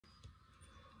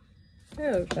Hello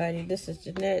everybody, this is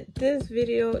Jeanette. This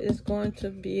video is going to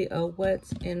be a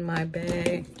what's in my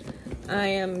bag. I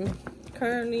am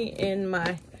currently in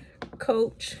my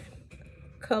Coach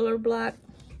color block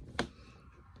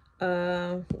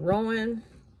Rowan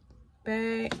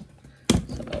bag.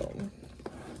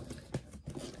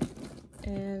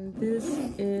 And this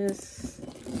is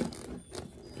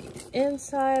the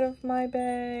inside of my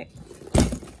bag.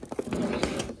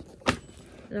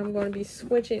 And I'm going to be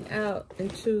switching out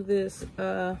into this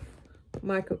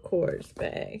Michael Kors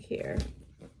bag here.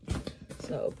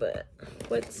 So, but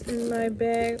what's in my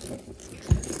bag?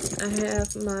 I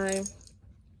have my,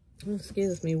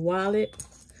 wallet.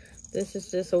 This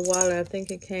is just a wallet. I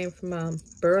think it came from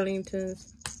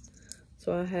Burlington's.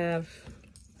 So I have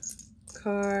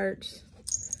cards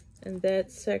in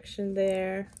that section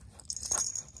there.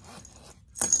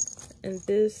 And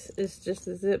this is just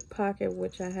a zip pocket,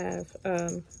 which I have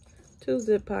 2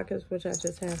 zip pockets, which I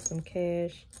just have some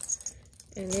cash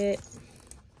in it.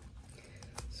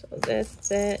 So that's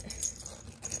that.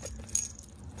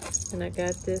 And I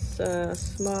got this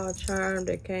small charm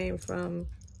that came from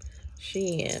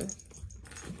Shein.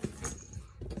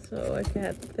 So I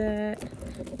got that.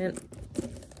 And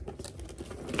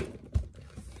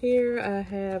here I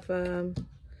have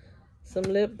some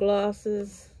lip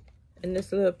glosses. And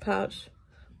this little pouch,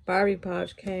 Barbie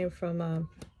pouch, came from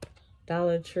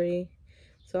Dollar Tree.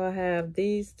 So I have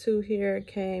these 2 here,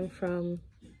 came from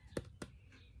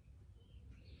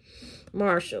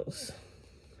Marshall's.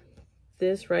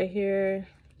 This right here,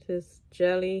 this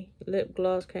jelly lip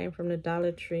gloss came from the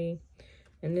Dollar Tree.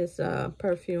 And this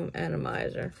perfume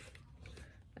atomizer,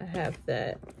 I have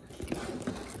that.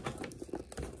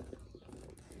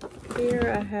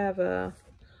 Here I have a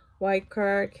white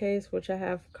card case, which I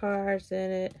have cards in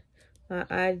it, my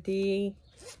ID.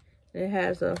 It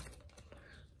has a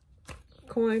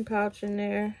coin pouch in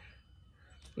there.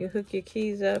 You hook your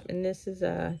keys up, and this is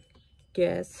a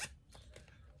guest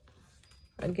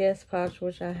pouch,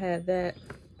 which I had that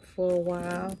for a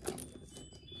while.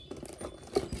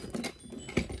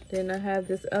 Then I have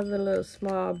this other little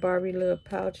small Barbie little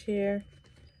pouch here,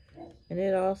 and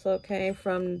it also came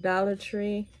from Dollar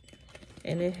Tree.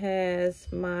 And it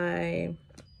has my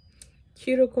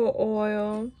cuticle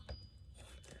oil.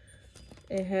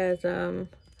 It has a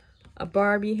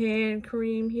Barbie hand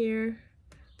cream here.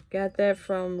 Got that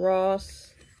from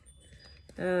Ross.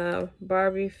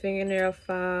 Barbie fingernail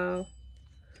file.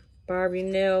 Barbie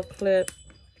nail clip.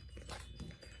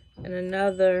 And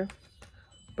another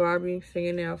Barbie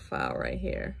fingernail file right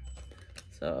here.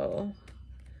 So,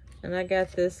 and I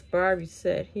got this Barbie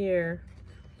set here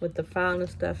with the file and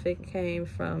stuff. It came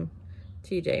from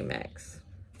TJ Maxx.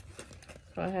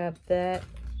 So I have that.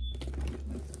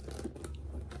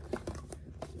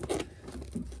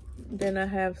 Then I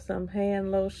have some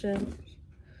hand lotion,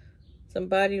 some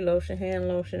body lotion, hand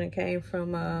lotion. It came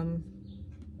from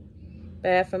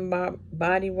Bath and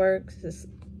Body Works. This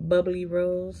Bubbly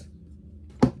Rose.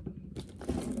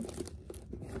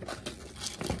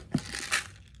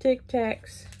 Tic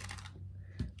Tacs,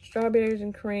 strawberries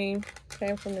and cream.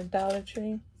 Came from the Dollar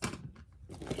Tree.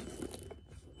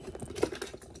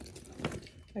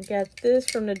 I got this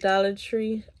from the Dollar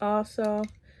Tree also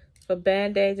for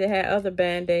Band-Aids. It had other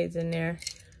Band-Aids in there,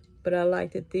 but I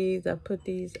liked it. I put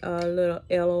these little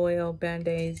LOL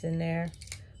Band-Aids in there.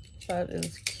 Thought it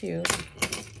was cute.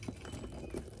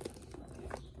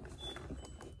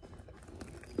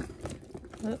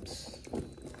 Oops.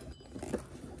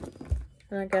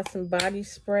 And I got some body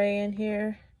spray in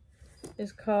here.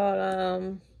 It's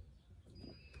called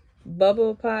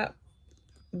Bubblegum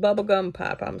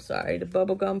Pop. I'm sorry, the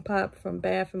Bubblegum Pop from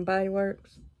Bath and Body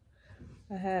Works.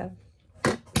 I have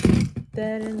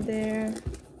that in there.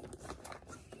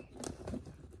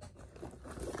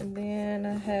 And then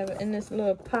I have in this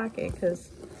little pocket, because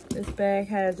this bag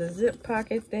has a zip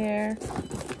pocket there.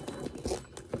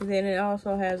 And then it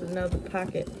also has another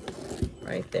pocket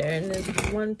right there. In this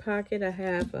one pocket I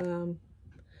have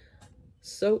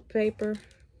soap paper.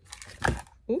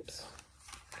 Oops.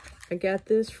 I got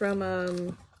this from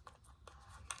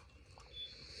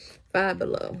Five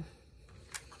Below.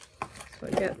 So I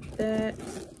got that.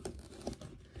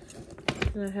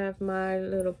 And I have my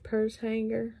little purse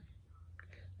hanger.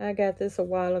 I got this a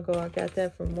while ago. I got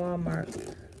that from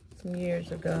Walmart some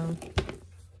years ago.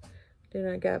 Then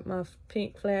I got my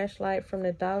pink flashlight from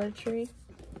the Dollar Tree.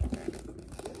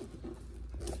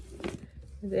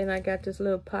 And then I got this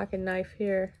little pocket knife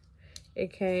here.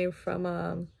 It came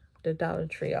from the Dollar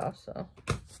Tree also.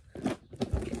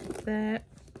 Get that.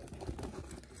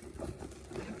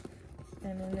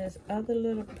 And then this other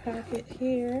little pocket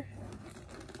here,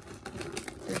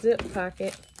 the zip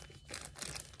pocket.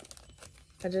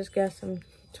 I just got some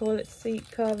toilet seat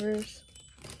covers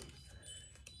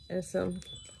and some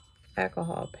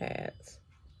alcohol pads.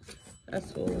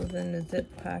 That's what was in the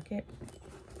zip pocket.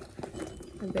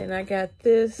 And then I got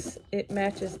this. It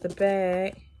matches the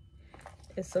bag.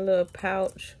 It's a little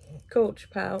pouch, Coach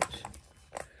pouch,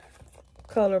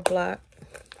 color block.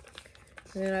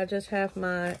 And then I just have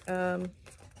my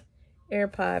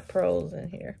AirPod Pros in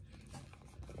here.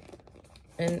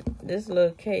 And this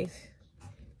little case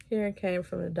here came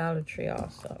from the Dollar Tree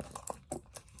also.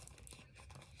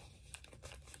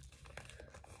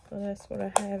 So that's what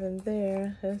I have in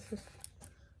there. This is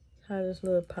how this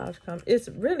little pouch comes. It's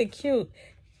really cute.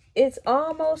 It's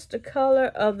almost the color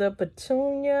of the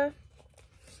petunia,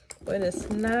 but it's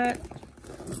not.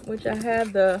 Which I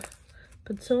have the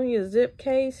petunia zip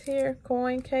case here,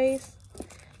 coin case.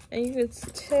 And you can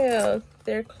tell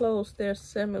they're close. They're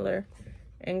similar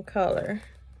in color.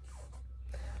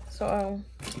 So,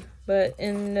 but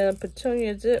in the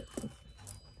petunia zip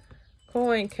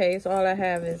coin case, all I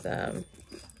have is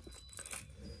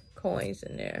coins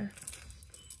in there.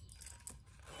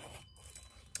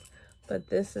 But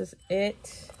this is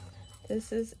it.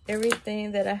 This is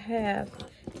everything that I have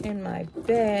in my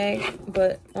bag.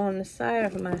 But on the side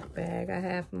of my bag, I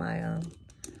have my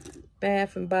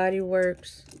Bath and Body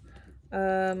Works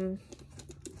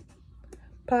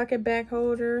pocket bag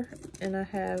holder, and I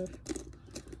have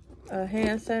a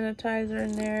hand sanitizer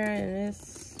in there, and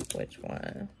this, which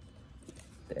one?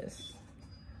 This.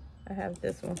 I have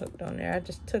this one hooked on there. I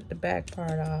just took the back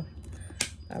part off.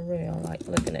 I really don't like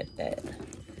looking at that.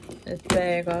 This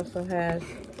bag also has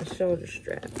a shoulder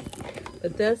strap.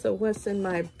 But that's what's in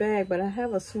my bag. But I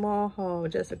have a small haul,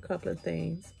 just a couple of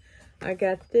things. I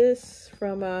got this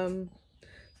from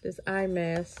this eye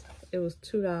mask. It was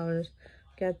 $2.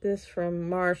 Got this from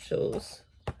Marshall's.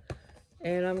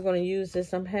 And I'm going to use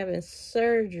this. I'm having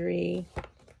surgery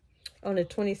on the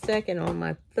 22nd on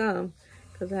my thumb,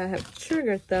 because I have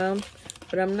trigger thumb.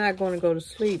 But I'm not going to go to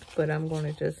sleep, but I'm going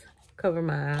to just cover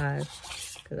my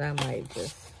eyes, because I might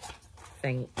just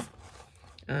faint,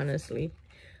 honestly.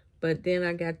 But then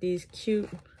I got these cute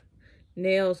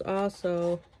nails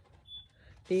also.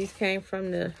 These came from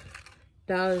the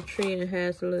Dollar Tree and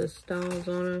has little stones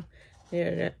on them.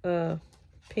 They're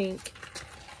pink.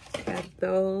 Got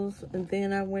those. And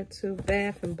then I went to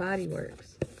Bath and Body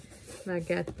Works. And I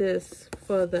got this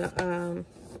for the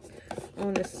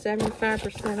on the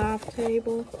 75% off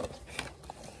table.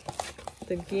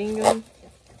 The gingham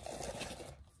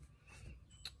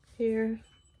here.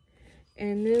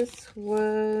 And this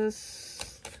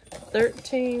was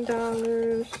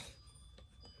 $13.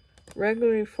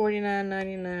 Regularly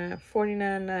 $49.99,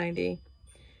 $49.90.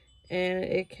 And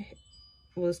it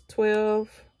was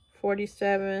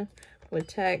 $12.47 with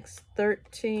tax,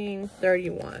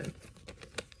 $13.31.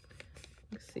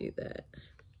 Let's see that.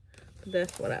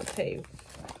 That's what I paid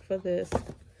for this.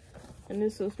 And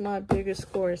this was my biggest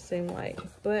score, it seemed like.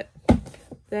 But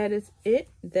that is it.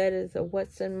 That is a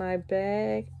what's in my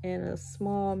bag and a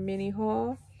small mini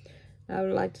haul. I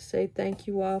would like to say thank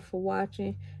you all for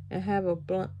watching and have a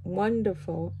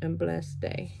wonderful and blessed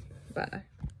day. Bye.